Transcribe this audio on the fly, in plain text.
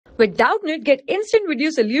With Doubtnut, get instant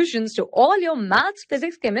video solutions to all your maths,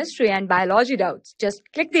 physics, chemistry, and biology doubts. Just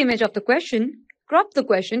click the image of the question, crop the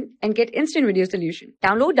question, and get instant video solution.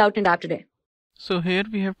 Download Doubtnut app today. So here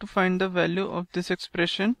we have to find the value of this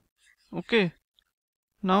expression. Okay.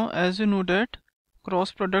 Now as you know that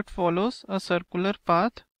cross product follows a circular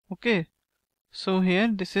path. Okay. So here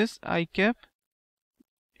this is I cap,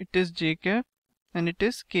 it is j cap, and it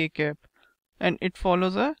is k cap, and it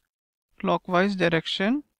follows a clockwise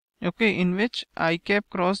direction. Okay, in which I cap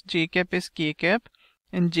cross j cap is k cap,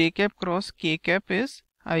 and j cap cross k cap is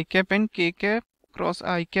I cap, and k cap cross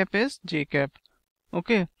I cap is j cap.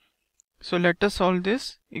 Okay, so let us solve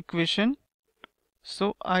this equation.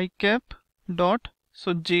 So I cap dot,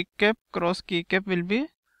 so j cap cross k cap will be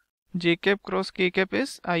j cap cross k cap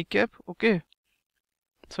is I cap. Okay,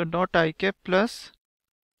 so dot I cap plus,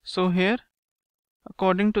 so here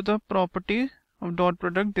according to the property of dot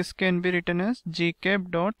product, this can be written as j cap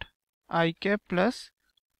dot I cap plus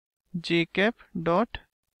j cap dot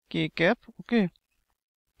k cap. Okay,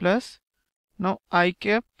 plus now I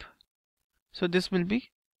cap, so this will be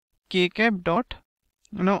k cap dot,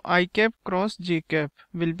 now I cap cross j cap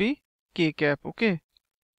will be k cap. Okay,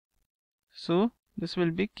 so this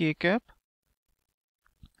will be k cap.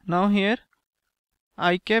 Now here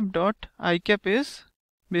I cap dot I cap is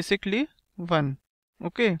basically 1.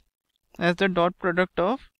 Okay, as the dot product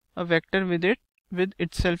of a vector with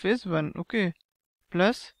itself is 1. Okay,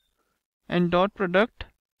 plus, and dot product,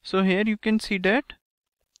 so here you can see that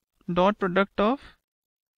dot product of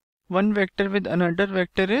one vector with another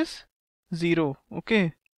vector is 0.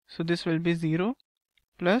 Okay, so this will be 0,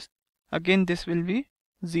 plus again this will be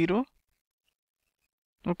 0.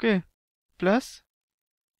 Okay, plus,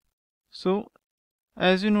 so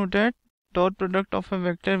as you know that dot product of a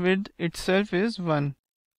vector with itself is 1.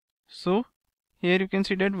 So here you can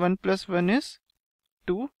see that 1 plus 1 is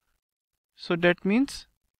 2. So that means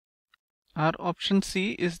our option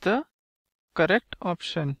C is the correct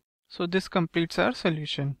option. So this completes our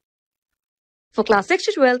solution. For class 6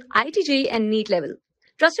 to 12, IIT JEE and NEET level.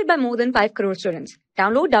 Trusted by more than 5 crore students.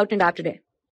 Download Doubtnut app today.